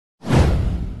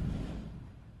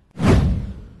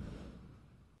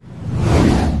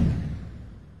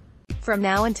From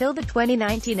now until the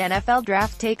 2019 NFL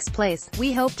Draft takes place,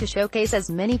 we hope to showcase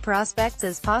as many prospects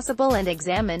as possible and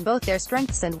examine both their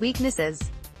strengths and weaknesses.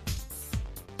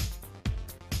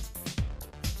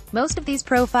 Most of these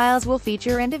profiles will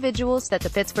feature individuals that the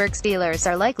Pittsburgh Steelers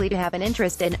are likely to have an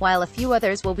interest in, while a few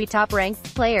others will be top-ranked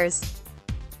players.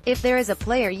 If there is a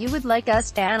player you would like us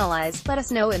to analyze, let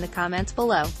us know in the comments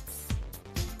below.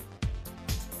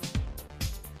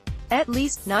 At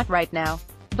least, not right now.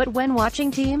 But when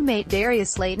watching teammate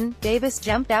Darius Slayton, Davis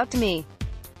jumped out to me.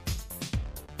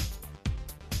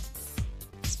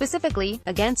 Specifically,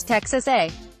 against Texas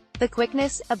A. The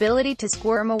quickness, ability to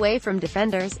squirm away from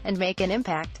defenders, and make an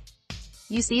impact.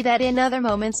 You see that in other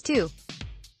moments too.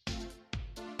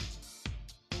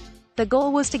 The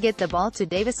goal was to get the ball to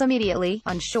Davis immediately,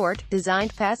 on short,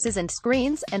 designed passes and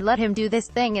screens, and let him do this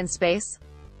thing in space.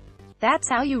 That's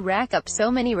how you rack up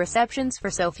so many receptions for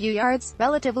so few yards,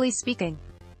 relatively speaking.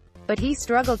 But he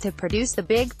struggled to produce the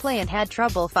big play and had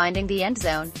trouble finding the end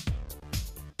zone.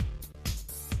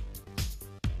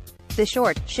 The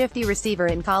short, shifty receiver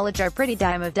in college are pretty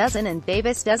dime a dozen, and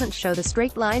Davis doesn't show the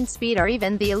straight line speed or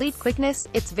even the elite quickness.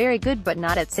 It's very good but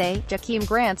not at, say, Jakeem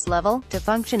Grant's level, to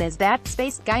function as that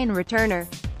space guy and returner.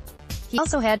 He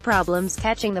also had problems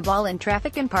catching the ball in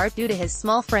traffic in part due to his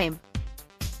small frame.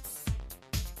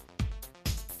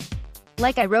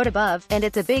 Like I wrote above, and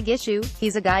it's a big issue,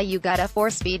 he's a guy you gotta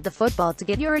force-feed the football to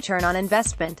get your return on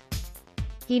investment.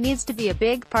 He needs to be a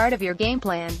big part of your game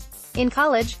plan. In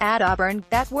college, at Auburn,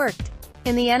 that worked.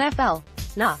 In the NFL,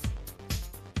 nah.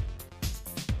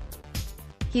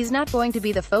 He's not going to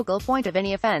be the focal point of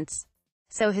any offense.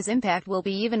 So his impact will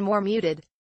be even more muted.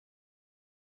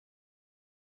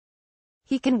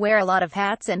 He can wear a lot of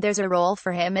hats and there's a role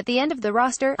for him at the end of the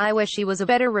roster. I wish he was a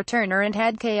better returner and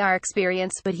had KR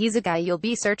experience, but he's a guy you'll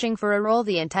be searching for a role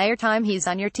the entire time he's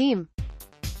on your team.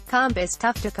 Comp is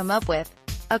tough to come up with.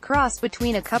 A cross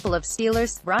between a couple of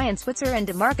Steelers, Ryan Switzer and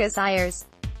DeMarcus Ayers.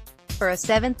 For a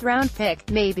 7th-round pick,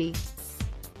 maybe.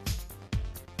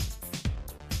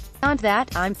 Beyond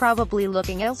that, I'm probably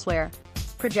looking elsewhere.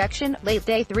 Projection, late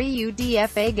day 3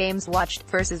 UDFA games watched,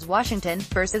 versus Washington,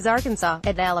 versus Arkansas,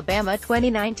 at Alabama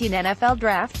 2019 NFL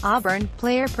Draft, Auburn,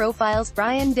 player profiles,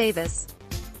 Brian Davis.